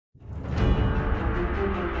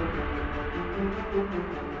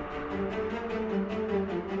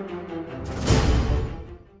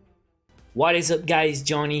What is up guys,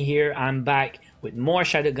 Johnny here. I'm back with more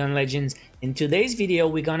Shadowgun Legends. In today's video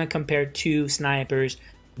we're gonna compare two snipers,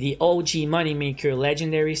 the OG Moneymaker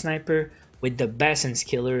legendary sniper with the Besson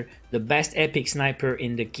Killer, the best epic sniper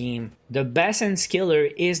in the game. The Besson Killer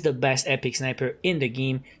is the best epic sniper in the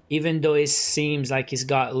game, even though it seems like it's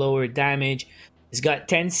got lower damage. It's got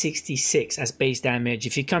 1066 as base damage.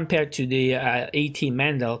 If you compare to the AT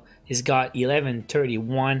Mendel, it's got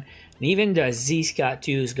 1131. And even the Z-Scott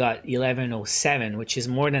 2 has got 1107, which is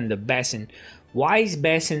more than the Besson. Why is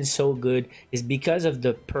Besson so good is because of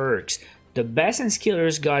the perks. The Besson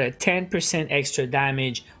Killer's got a 10% extra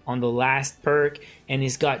damage on the last perk, and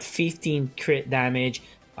it's got 15 crit damage.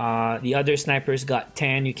 The other snipers got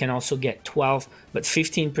 10, you can also get 12, but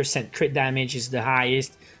 15% crit damage is the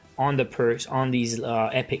highest on the perks on these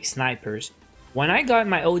epic snipers. When I got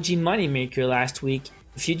my OG Moneymaker last week,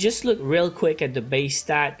 if you just look real quick at the base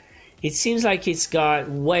stat, it seems like it's got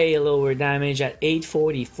way lower damage at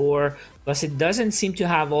 844, plus it doesn't seem to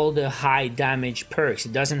have all the high damage perks.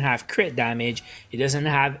 It doesn't have crit damage, it doesn't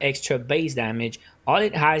have extra base damage. All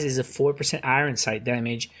it has is a 4% iron sight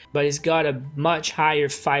damage, but it's got a much higher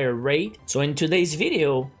fire rate. So in today's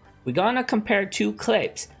video, we're gonna compare two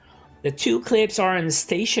clips. The two clips are in the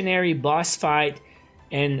stationary boss fight,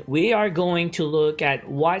 and we are going to look at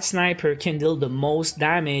what sniper can deal the most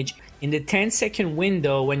damage in the 10-second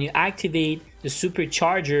window when you activate the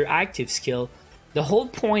supercharger active skill. The whole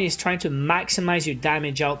point is trying to maximize your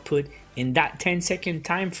damage output in that 10-second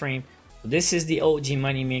time frame. This is the OG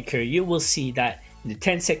Moneymaker. You will see that in the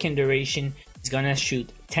 10-second duration, it's gonna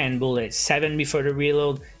shoot 10 bullets, 7 before the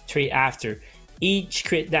reload, 3 after. Each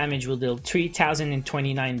crit damage will deal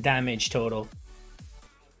 3029 damage total.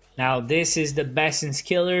 Now this is the Besson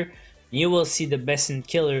Killer. You will see the Besson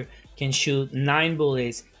Killer can shoot 9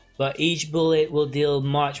 bullets, but each bullet will deal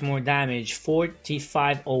much more damage,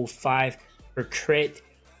 4505 per crit,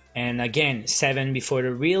 and again 7 before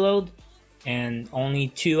the reload and only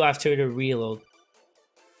 2 after the reload.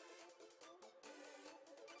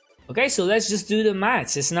 Okay, so let's just do the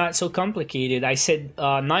maths. It's not so complicated. I said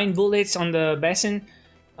 9 bullets on the Besson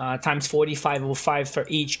times 4505 for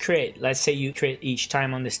each crit. Let's say you crit each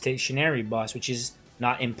time on the stationary boss, which is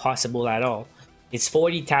not impossible at all. It's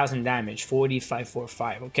 40,000 damage,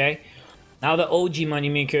 4545, okay? Now the OG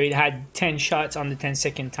Moneymaker, it had 10 shots on the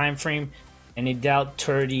 10-second time frame, and it dealt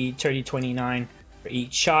 3029 for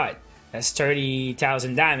each shot. That's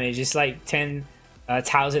 30,000 damage. It's like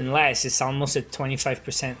 10,000 less. It's almost a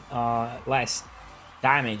 25% less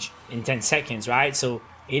damage in 10 seconds, right? So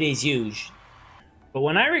it is huge. But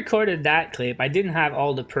when I recorded that clip, I didn't have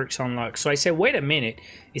all the perks unlocked. So I said, wait a minute,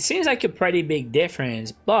 it seems like a pretty big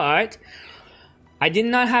difference, but I did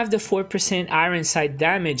not have the 4% iron sight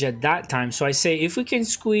damage at that time. So I say if we can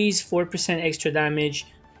squeeze 4% extra damage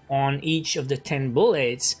on each of the 10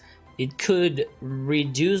 bullets, it could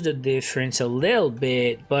reduce the difference a little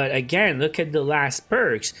bit. But again, look at the last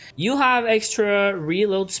perks. You have extra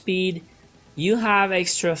reload speed, you have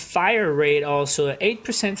extra fire rate, also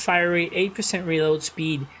 8% fire rate, 8% reload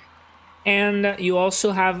speed, and you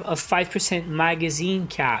also have a 5% magazine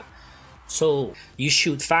cap. So you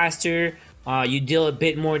shoot faster, you deal a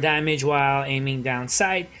bit more damage while aiming down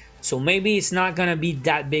sight. So maybe it's not gonna be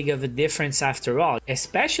that big of a difference after all,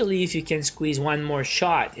 especially if you can squeeze one more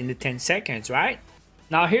shot in the 10 seconds, right?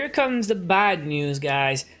 Now here comes the bad news,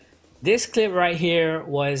 guys. This clip right here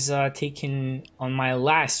was taken on my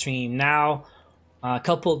last stream. Now a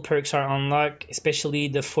couple of perks are unlocked, especially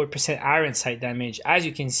the 4% iron sight damage. As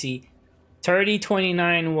you can see,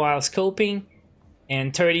 3029 while scoping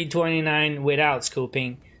and 3029 without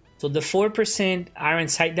scoping. So the 4% iron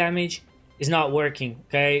sight damage is not working,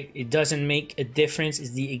 okay? It doesn't make a difference. It's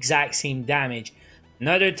the exact same damage.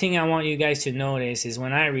 Another thing I want you guys to notice is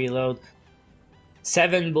when I reload,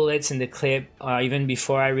 7 bullets in the clip, even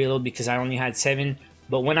before I reload, because I only had 7.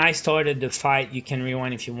 But when I started the fight, you can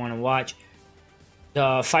rewind if you want to watch, the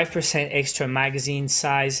 5% extra magazine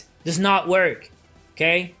size does not work,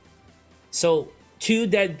 okay? So 2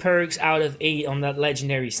 dead perks out of 8 on that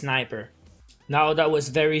legendary sniper. Now that was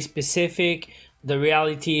very specific. The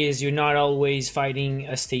reality is you're not always fighting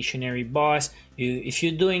a stationary boss. If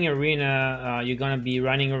you're doing arena, you're gonna be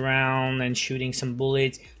running around and shooting some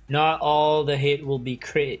bullets. Not all the hit will be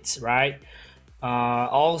crits, right?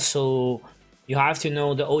 Also, you have to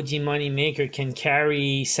know the OG Moneymaker can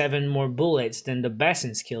carry 7 more bullets than the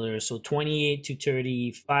Besson Killer. So 28 to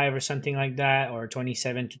 35 or something like that, or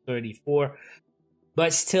 27 to 34.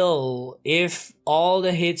 But still, if all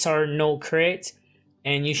the hits are no crit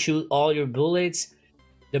and you shoot all your bullets,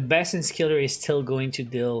 the Besson Killer is still going to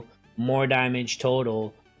deal more damage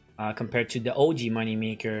total compared to the OG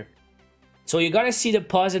moneymaker. So you gotta see the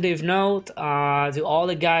positive note to all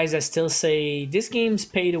the guys that still say this game's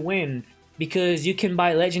pay to win, because you can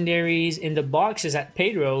buy legendaries in the boxes at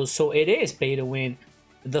paid rolls, so it is pay to win.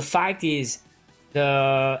 The fact is,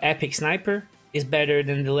 the epic sniper is better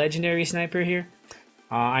than the legendary sniper here.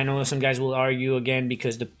 I know some guys will argue again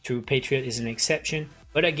because the true patriot is an exception,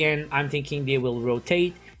 but again, I'm thinking they will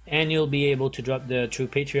rotate and you'll be able to drop the true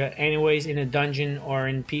patriot anyways in a dungeon or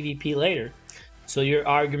in PvP later. So your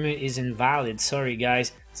argument is invalid. Sorry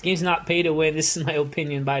guys, this game's not pay to win. This is my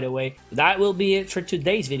opinion, by the way. That will be it for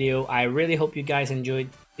today's video. I really hope you guys enjoyed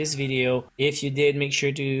this video. If you did, make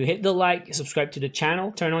sure to hit the like, subscribe to the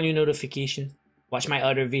channel, turn on your notifications, watch my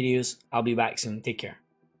other videos. I'll be back soon. Take care.